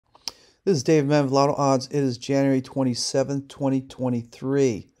This is Dave Mann of Lottodds. It is January 27th,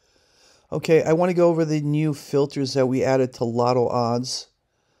 2023. Okay, I want to go over the new filters that we added to Lottodds.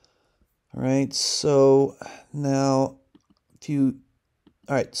 All right, so now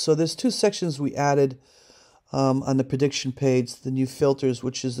so there's two sections we added on the prediction page, the new filters,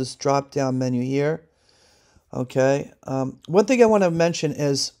 which is this drop-down menu here. Okay, one thing I want to mention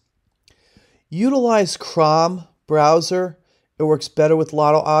is utilize Chrome browser. It works better with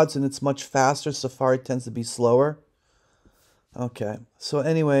Lottodds and it's much faster. Safari tends to be slower. Okay, so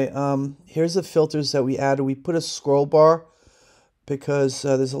anyway, here's the filters that we added. We put a scroll bar because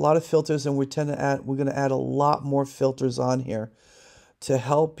there's a lot of filters, and we're going to add a lot more filters on here to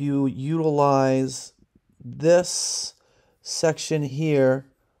help you utilize this section here,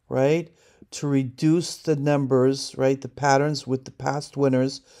 right? To reduce the numbers, right? The patterns with the past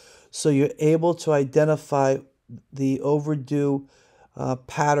winners, so you're able to identify the overdue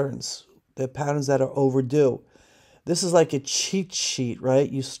patterns, the patterns that are overdue. This is like a cheat sheet,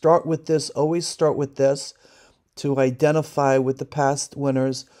 right? You start with this, always start with this to identify with the past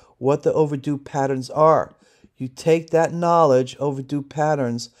winners what the overdue patterns are. You take that knowledge, overdue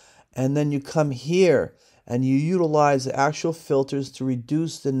patterns, and then you come here and you utilize the actual filters to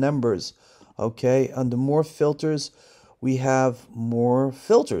reduce the numbers. Okay, under more filters, we have more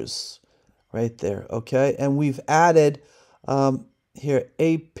filters right there. Okay, and we've added here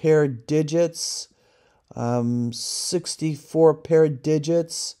 8 pair digits, 64 pair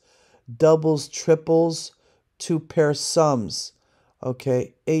digits, doubles, triples, 2 pair sums.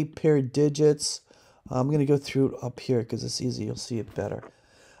 Okay, 8 pair digits. I'm going to go through it up here because it's easy. You'll see it better.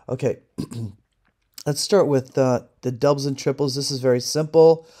 Okay, let's start with the doubles and triples. This is very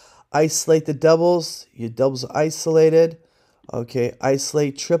simple. Isolate the doubles. Your doubles are isolated. Okay,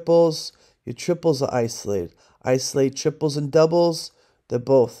 isolate triples. Your triples are isolated. Isolate triples and doubles. They're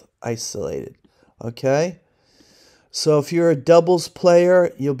both isolated. Okay, so if you're a doubles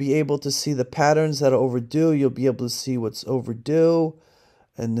player, you'll be able to see the patterns that are overdue. You'll be able to see what's overdue,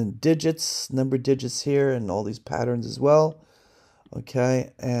 and then digits, number digits here, and all these patterns as well.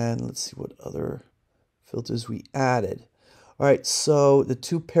 Okay, and let's see what other filters we added. All right, so the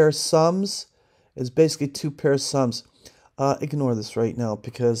 2 pair sums is basically 2 pair sums. Ignore this right now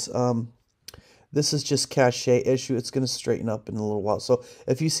because this is just cache issue. It's going to straighten up in a little while. So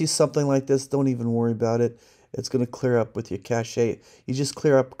if you see something like this, don't even worry about it. It's going to clear up with your cache. You just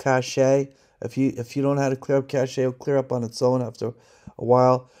clear up cache. If you don't know how to clear up cache, it'll clear up on its own after a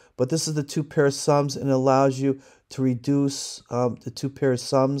while. But this is the 2 pair sums, and it allows you to reduce the 2 pair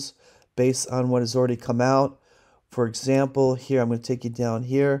sums based on what has already come out. For example, here I'm going to take you down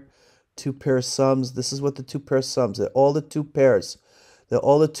here. 2 pair sums. This is what the 2 pair sums. They're all the 2 pairs. They're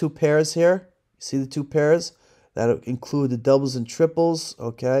all the 2 pairs here. See the 2 pairs? That'll include the doubles and triples,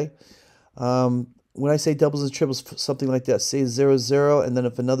 okay? When I say doubles and triples, something like that, say 0, 0, and then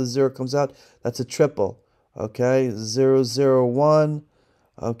if another 0 comes out, that's a triple, okay? 0, 0, 1,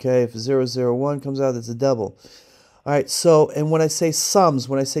 okay? If 0, 0, 1 comes out, that's a double. All right, so, and when I say sums,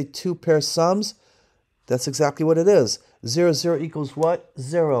 when I say 2 pair sums, that's exactly what it is. 0, 0 equals what?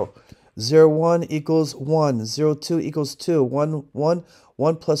 0. 0, 1 equals 1. 0, 2 equals 2. 1, 1.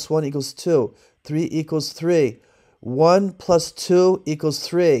 1 plus 1 equals 2. 3 equals 3. 1 plus 2 equals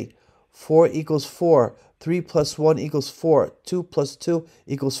 3. 4 equals 4. 3 plus 1 equals 4. 2 plus 2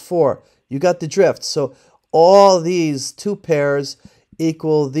 equals 4. You got the drift. So all these 2 pairs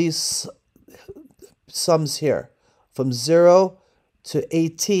equal these sums here from 0 to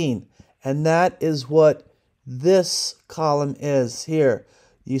 18. And that is what this column is here.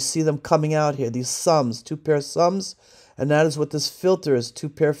 You see them coming out here, these sums, 2 pair sums. And that is what this filter is, 2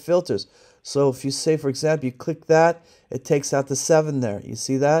 pair filters. So if you say, for example, you click that, it takes out the 7 there. You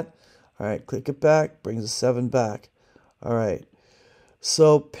see that? All right, click it back, brings the 7 back. All right.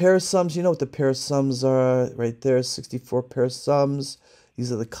 So pair sums, you know what the pair sums are right there, 64 pair sums.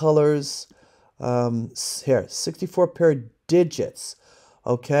 These are the colors. Here, 64 pair digits.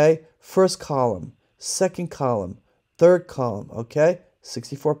 Okay, first column, second column, third column. Okay,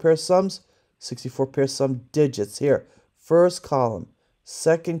 64 pair sums, 64 pair sum digits here. First column,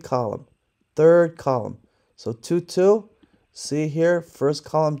 second column, third column. So 2, 2. See here, first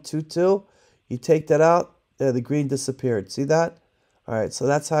column, 2, 2. You take that out, there the green disappeared. See that? All right, so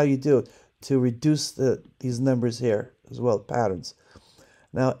that's how you do it to reduce these numbers here as well, patterns.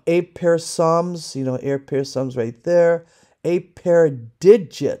 Now, 8 pair sums, you know, 8 pair sums right there. 8 pair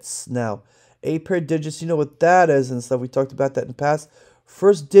digits. Now, 8 pair digits, you know what that is and stuff. We talked about that in the past.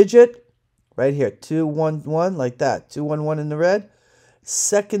 First digit, right here, 2, 1, 1, like that. 2, 1, 1 in the red.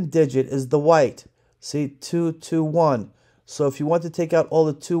 Second digit is the white. See, 2, 2, 1. So if you want to take out all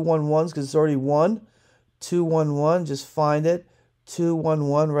the 211s, because it's already 1, 211, just find it.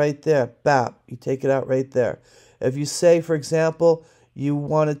 211 right there. Bap. You take it out right there. If you say, for example, you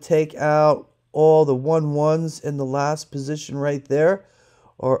want to take out all the 11s in the last position right there,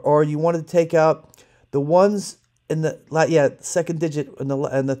 or you want to take out the ones in the second digit in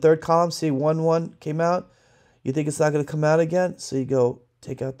the third column. See, 1 came out. You think it's not going to come out again, so you go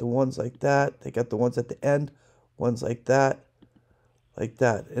take out the ones like that. Take out the ones at the end, ones like that,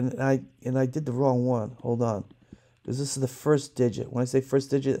 And I did the wrong one. Hold on, because this is the first digit. When I say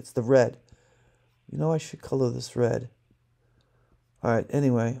first digit, it's the red. You know, I should color this red. All right.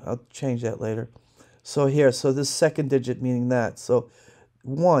 Anyway, I'll change that later. So here, so this second digit meaning that. So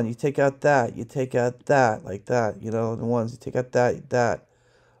 1, you take out that, you take out that, like that, you know, the ones, you take out that,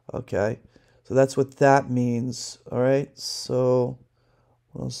 okay? So that's what that means, all right? So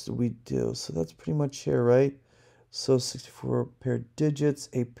what else do we do? So that's pretty much here, right? So 64 paired digits,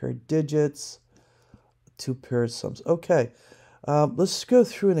 8 paired digits, 2 paired sums. Okay, let's go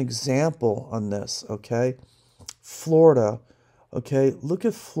through an example on this, okay? Florida, okay? Look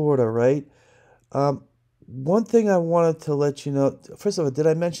at Florida, right? One thing I wanted to let you know, first of all, did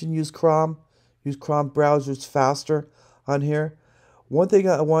I mention use Chrome? Use Chrome browsers faster on here. Another thing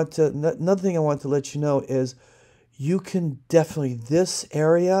I want to let you know is you can definitely, this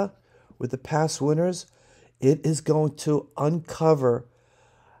area with the past winners, it is going to uncover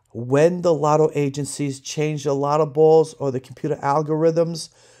when the lotto agencies change the lotto balls or the computer algorithms.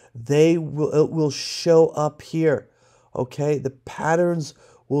 It will show up here, okay? The patterns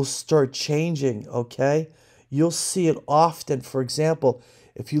will start changing, okay? You'll see it often. For example,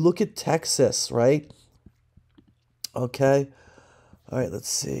 if you look at Texas, right? Okay. All right, let's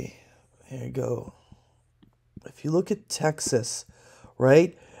see. Here you go. If you look at Texas,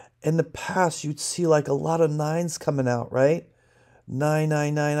 right? In the past, you'd see like a lot of 9s coming out, right?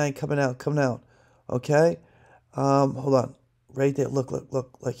 9999 coming out. Okay? Hold on. Right there. Look,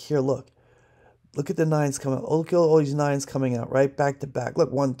 like here, look. Look at the 9s coming out. Look at all these 9s coming out, right? Back to back.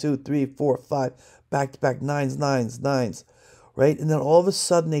 Look, 1, 2, 3, 4, 5. Back to back. 9s. Right? And then all of a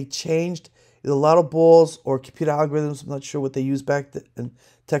sudden they changed either lotto balls or computer algorithms. I'm not sure what they use back in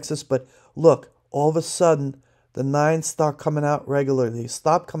Texas. But look, all of a sudden the 9s start coming out regularly. They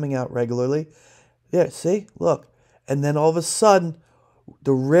stop coming out regularly. Yeah, see? Look. And then all of a sudden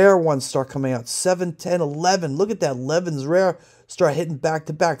the rare ones start coming out. 7, 10, 11. Look at that. 11's rare. Start hitting back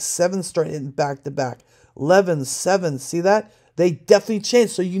to back. 7 start hitting back to back. 11, 7. See that? They definitely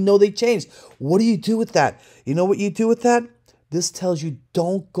changed. So you know they changed. What do you do with that? You know what you do with that? This tells you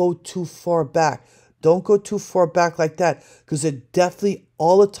don't go too far back. Don't go too far back like that, because they're definitely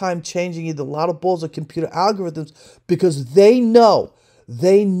all the time changing either lotto balls or computer algorithms, because they know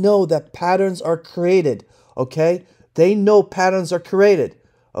that patterns are created. Okay? They know patterns are created.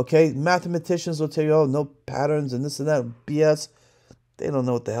 Okay? Mathematicians will tell you, oh, no patterns and this and that BS. They don't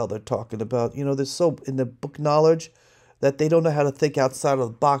know what the hell they're talking about. You know, they're so in the book knowledge that they don't know how to think outside of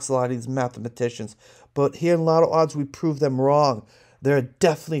the box, a lot of these mathematicians. But here in Lottodds, we prove them wrong. There are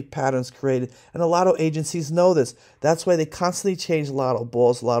definitely patterns created. And a lot of agencies know this. That's why they constantly change lotto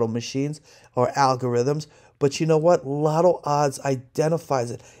balls, lotto machines, or algorithms. But you know what? Lottodds identifies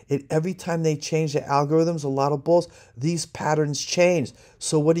it. Every time they change the algorithms or lotto balls, these patterns change.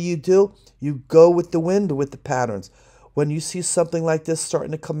 So what do? You go with the wind with the patterns. When you see something like this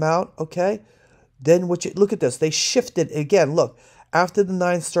starting to come out, okay, then look at this. They shifted again. Look, after the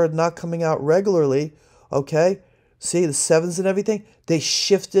 9s started not coming out regularly, okay, see the 7s and everything, they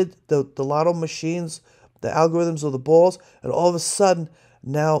shifted the lotto machines, the algorithms of the balls, and all of a sudden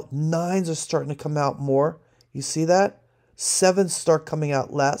now 9s are starting to come out more. You see that? 7s start coming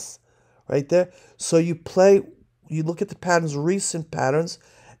out less, right there. So you look at the patterns, recent patterns,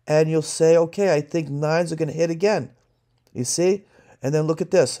 and you'll say, okay, I think 9s are going to hit again. You see? And then look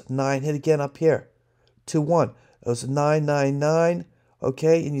at this. 9 hit again up here. 2, 1. It was 9, 9, 9.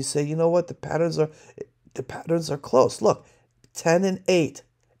 Okay? And you say, you know what? The patterns are close. Look. 10 and 8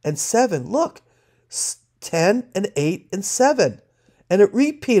 and 7. Look. 10 and 8 and 7. And it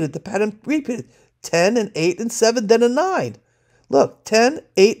repeated. The pattern repeated. 10 and 8 and 7, then a 9. Look. 10,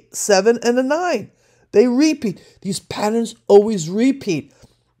 8, 7, and a 9. They repeat. These patterns always repeat.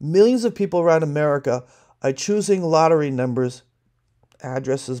 Millions of people around America are choosing lottery numbers,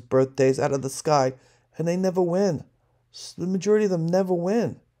 addresses, birthdays out of the sky, and they never win. The majority of them never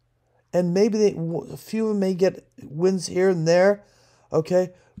win. And maybe a few of them may get wins here and there,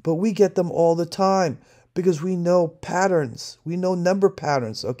 okay? But we get them all the time because we know patterns. We know number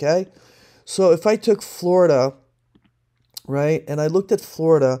patterns, okay? So if I took Florida, right, and I looked at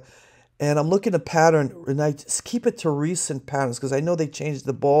Florida, and I'm looking at pattern, and I just keep it to recent patterns because I know they changed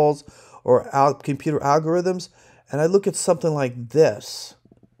the balls or computer algorithms, and I look at something like this.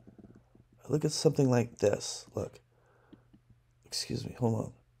 I look at something like this. Look. Excuse me, hold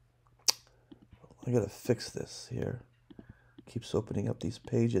on. I gotta fix this here. Keeps opening up these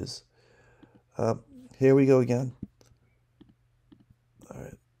pages. Here we go again. All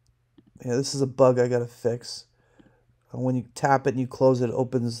right. Yeah, this is a bug I gotta fix. When you tap it and you close it, it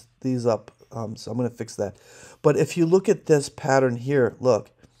opens these up. So I'm gonna fix that. But if you look at this pattern here,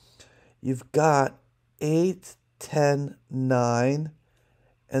 look, you've got 8, 10, 9,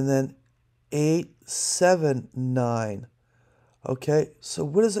 and then 8, 7, 9. Okay, so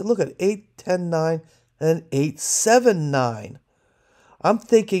what does it look at? 8, 10, 9, and 8, 7, 9. I'm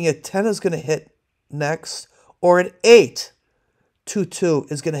thinking a 10 is going to hit next, or an 8, 2, 2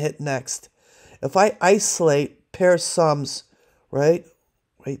 is going to hit next. If I isolate pair sums, right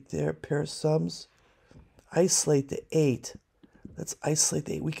there, pair sums, isolate the 8. Let's isolate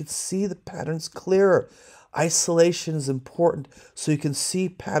the 8. We can see the patterns clearer. Isolation is important so you can see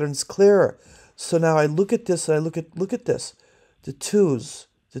patterns clearer. So now I look at this and I look at this. The twos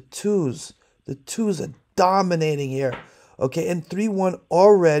are dominating here. Okay, and 3, 1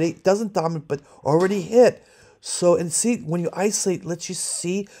 already doesn't dominate, but already hit. So, and see, when you isolate, it lets you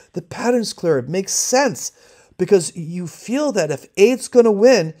see the patterns clearer. It makes sense because you feel that if 8's going to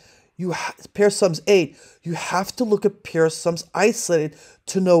win, pair sums 8, you have to look at pair sums isolated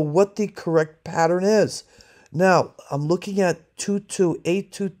to know what the correct pattern is. Now, I'm looking at 2, 2,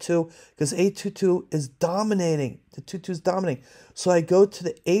 8, 2, 2, because 8, 2, 2 is dominating. The 2, 2 is dominating. So I go to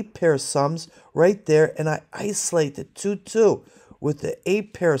the 8 pair sums right there, and I isolate the 2, 2 with the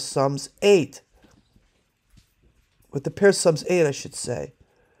 8 pair sums 8. With the pair sums 8, I should say.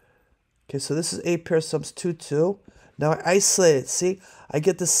 Okay, so this is 8 pair sums 2, 2. Now I isolate it. See, I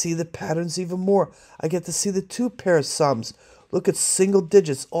get to see the patterns even more. I get to see the 2 pair sums. Look at single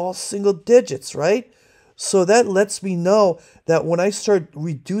digits, all single digits, right? So that lets me know that when I start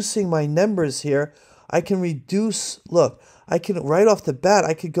reducing my numbers here, I can reduce, look, I can, right off the bat,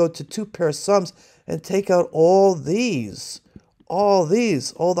 I could go to 2 pair sums and take out all these, all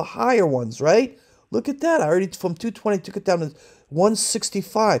the higher ones, right? Look at that. I already, from 220, took it down to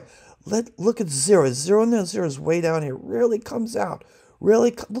 165. Look at 0. 0 and then 0 is way down here. Really comes out.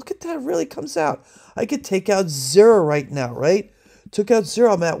 Really, look at that. Really comes out. I could take out 0 right now, right? Took out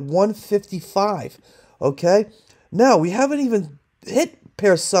 0. I'm at 155. Okay, now we haven't even hit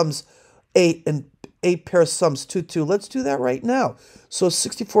pair sums 8 and 8 pair sums 2, 2. Let's do that right now. So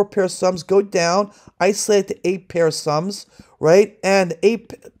 64 pair sums, go down, isolate the 8 pair sums, right? And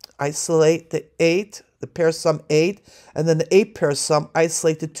isolate the 8, the pair sum 8, and then the 8 pair sum,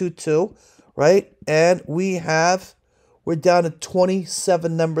 isolate the 2, 2, right? And we're down to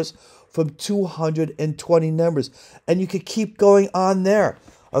 27 numbers from 220 numbers. And you could keep going on there.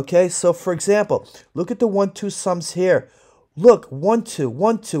 Okay, so for example, look at the 1, 2 sums here. Look, 1, 2,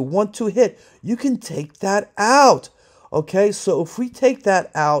 1, 2, 1, 2 hit. You can take that out. Okay, so if we take that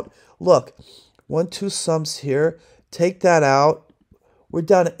out, look, 1, 2 sums here, take that out. We're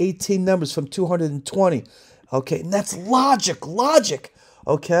down to 18 numbers from 220. Okay, and that's logic.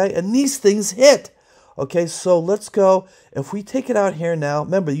 Okay, and these things hit. Okay, so let's go. If we take it out here now,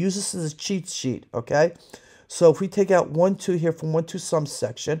 remember, use this as a cheat sheet, okay? So if we take out 1, 2 here from 1, 2 sum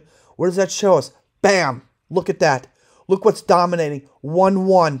section, what does that show us? Bam! Look at that. Look what's dominating. 1,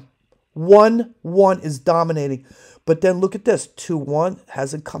 1. 1, 1 is dominating. But then look at this. 2, 1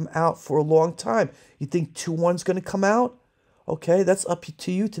 hasn't come out for a long time. You think 2, 1 is going to come out? Okay, that's up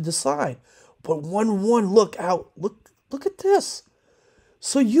to you to decide. But 1, 1, look out. Look at this.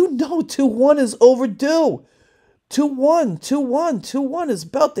 So you know 2, 1 is overdue. 2, 1, 2, 1, 2, 1 is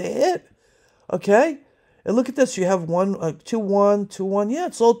about to hit. Okay? And look at this. You have 2, 1, 2, 1. Yeah,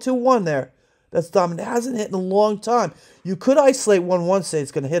 it's all 2, 1 there. That's dominant. It hasn't hit in a long time. You could isolate 1, 1, say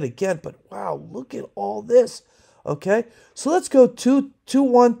it's going to hit again. But wow, look at all this. Okay? So let's go 2, 2,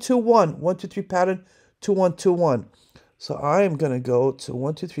 1, 2, 1. 1, 2, 3 pattern. 2, 1, 2, 1. So I am going to go to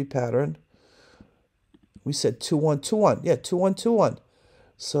 1, 2, 3 pattern. We said 2, 1, 2, 1. Yeah, 2, 1, 2, 1.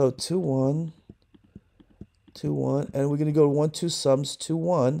 So 2, 1, 2, 1. And we're going to go to 1, 2 sums, 2,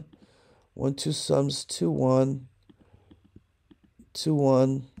 1. 1, 2 sums, 2, 1. 2,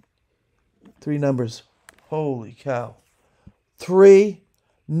 1. 3 numbers. Holy cow. 3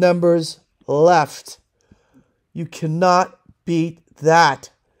 numbers left. You cannot beat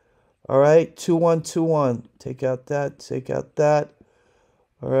that. All right. 2, 1, 2, 1. Take out that. Take out that.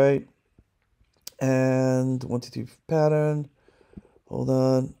 All right. And 1, 2, 3 pattern. Hold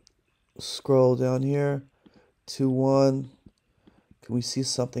on. Scroll down here. 2, 1. Can we see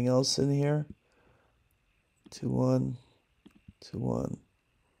something else in here? 2, 1, 2, 1.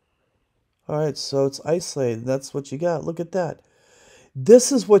 All right, so it's isolated. That's what you got. Look at that.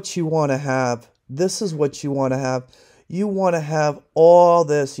 This is what you want to have. This is what you want to have. You want to have all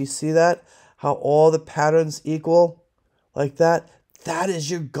this. You see that? How all the patterns equal like that? That is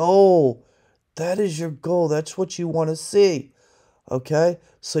your goal. That is your goal. That's what you want to see. Okay?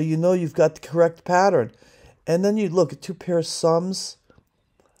 So you know you've got the correct pattern. And then you look at 2 pair of sums.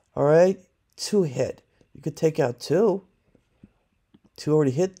 All right? 2 hit. You could take out 2. 2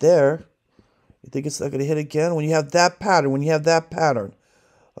 already hit there. You think it's not going to hit again? When you have that pattern,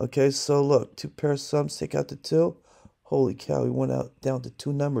 Okay, so look, 2 pair of sums, take out the 2. Holy cow, we went out down to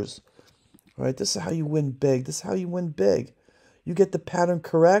 2 numbers. All right, this is how you win big. This is how you win big. You get the pattern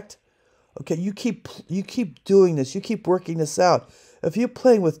correct. Okay, you keep doing this. You keep working this out. If you're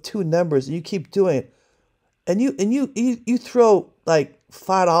playing with 2 numbers and you keep doing it, and you throw like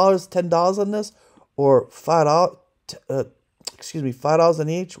 $5, $10 on this, or $5, $5 on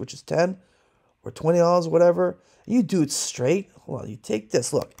each, which is 10. Or $20, whatever. You do it straight. Hold on, you take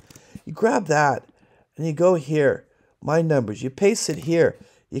this. Look, you grab that and you go here. My numbers. You paste it here.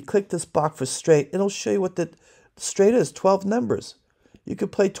 You click this box for straight. It'll show you what the straight is. 12 numbers. You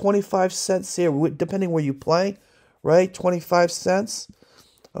could play 25 cents here, depending where you play, right? 25 cents.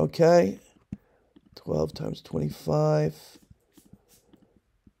 Okay. 12 times 25.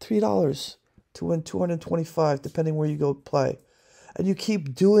 $3 to win 225, depending where you go play. And you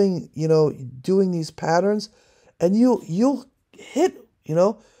keep doing, doing these patterns, and you'll hit,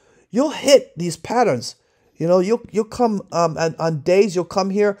 you'll hit these patterns. You'll come on days you'll come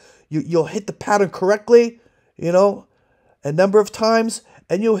here, you'll hit the pattern correctly, a number of times,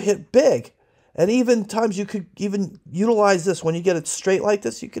 and you'll hit big. And even times you could even utilize this when you get it straight like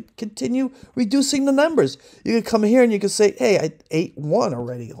this. You could continue reducing the numbers. You could come here and you could say, hey, I ate 1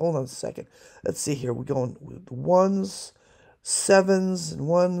 already. Hold on a second. Let's see here. We're going with 1s. 7s and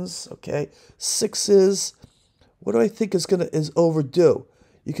 1s, okay, 6s. What do I think is overdue?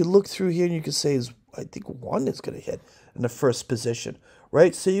 You can look through here and you can say, I think 1 is gonna hit in the first position,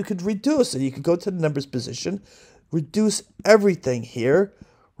 right? So you could reduce it. You could go to the numbers position, reduce everything here,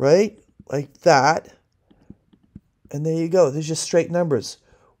 right, like that, and there you go. There's just straight numbers.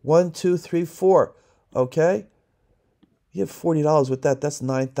 1, 2, 3, 4. Okay, you have $40 with that. That's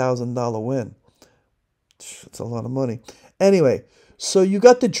 $9,000 win. That's a lot of money. Anyway, so you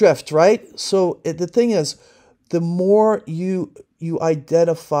got the drift, right? So the thing is, the more you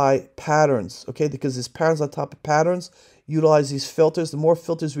identify patterns, okay, because there's patterns on top of patterns, utilize these filters. The more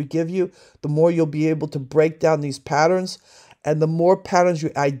filters we give you, the more you'll be able to break down these patterns. And the more patterns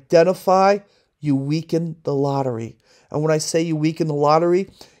you identify, you weaken the lottery. And when I say you weaken the lottery,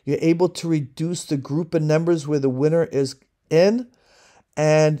 you're able to reduce the group of numbers where the winner is in,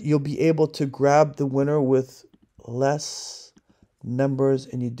 and you'll be able to grab the winner with less numbers,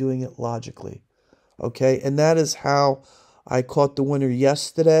 and you're doing it logically. Okay, and that is how I caught the winner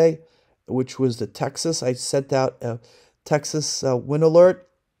yesterday, which was the Texas. I sent out a Texas win alert.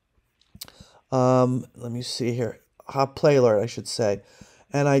 Let me see here. Hot play alert, I should say.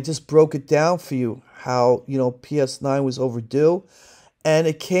 And I just broke it down for you how, PS9 was overdue. And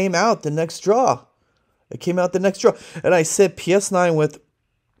it came out the next draw. It came out the next draw. And I said PS9 with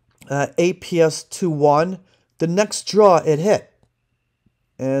APS 2-1. The next draw, it hit.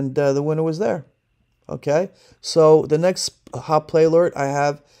 And the winner was there. Okay? So the next hot play alert I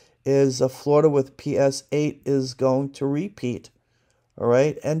have is Florida with PS8 is going to repeat. All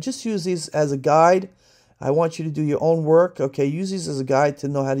right? And just use these as a guide. I want you to do your own work. Okay? Use these as a guide to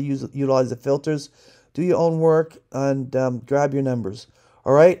know how to utilize the filters. Do your own work and grab your numbers.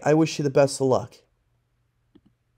 All right? I wish you the best of luck.